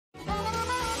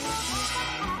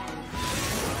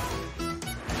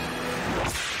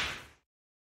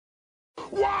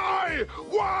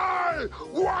Why?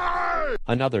 Why?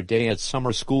 Another day at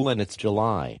summer school and it's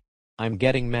July. I'm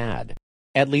getting mad.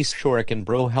 At least Shuriken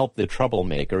Bro helped the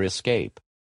troublemaker escape.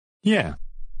 Yeah.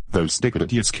 Those stupid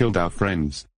idiots killed our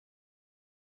friends.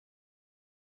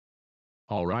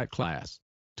 Alright class.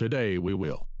 Today we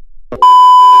will.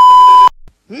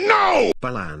 No!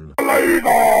 Balan.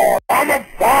 Maladon! I'm a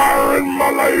firing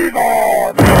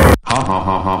Maladon! Ha ha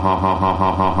ha ha ha ha ha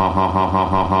ha ha ha ha ha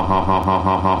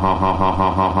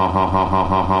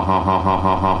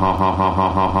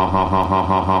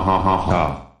ha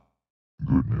ha.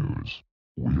 Good news.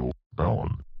 Wheel,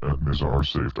 Balan, and Mizar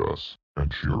saved us,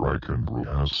 and Shuriken Bro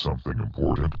has something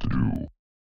important to do.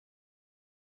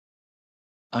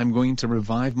 I'm going to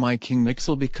revive my King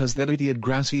Nixel because that idiot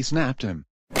Grassy snapped him.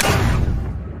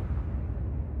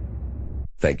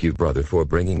 Thank you, brother, for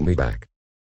bringing me back.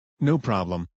 No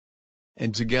problem.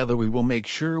 And together we will make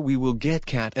sure we will get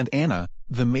Kat and Anna,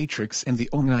 the Matrix and the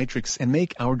Omnitrix, and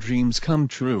make our dreams come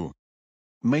true.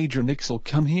 Major Nixel,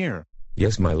 come here.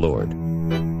 Yes, my lord.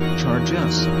 Charge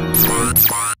us.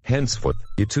 Henceforth,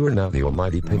 you two are now the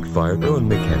almighty pink fire bone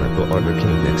mechanical armor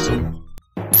King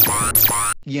Nixel.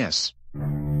 Yes.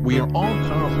 We are all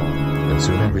powerful. And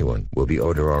soon everyone will be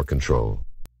under our control.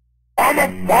 I'm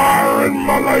a firing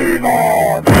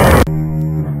Maladon!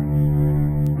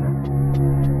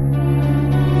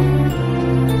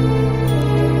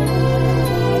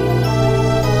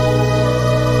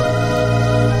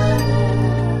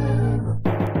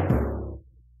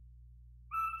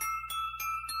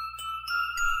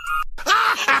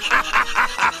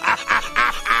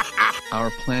 Our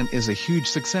plan is a huge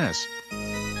success.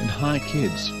 And hi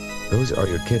kids. Those are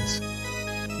your kids?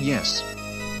 Yes.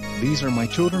 These are my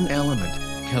children Element,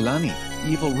 Kelani,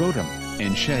 Evil Rotom,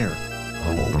 and Cher.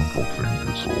 Hello, Help of King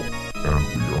Nixel, and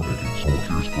we are making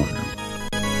soldiers for you.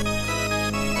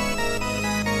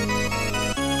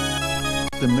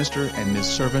 The Mr. and Ms.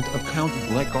 Servant of Count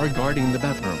Black are guarding the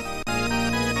bathroom.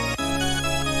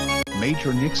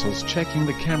 Major Nixel's checking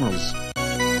the cameras.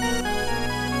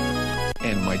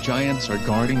 And my giants are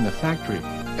guarding the factory,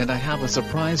 and I have a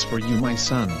surprise for you, my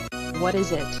son. What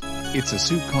is it? It's a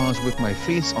suit cause with my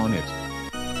face on it.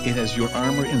 It has your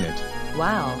armor in it.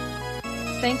 Wow.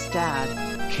 Thanks, Dad.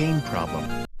 Cane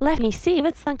problem. Let me see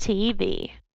what's on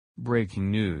TV.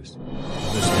 Breaking news.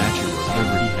 The Statue of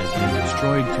Liberty has been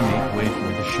destroyed to make way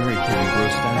for the Shuriken Bro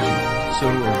statue, so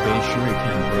obey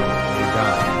Shuriken Bro or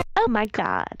die. Oh my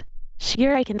god.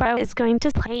 Shuriken Bro is going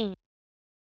to play.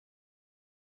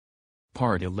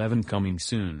 Part 11 coming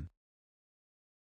soon.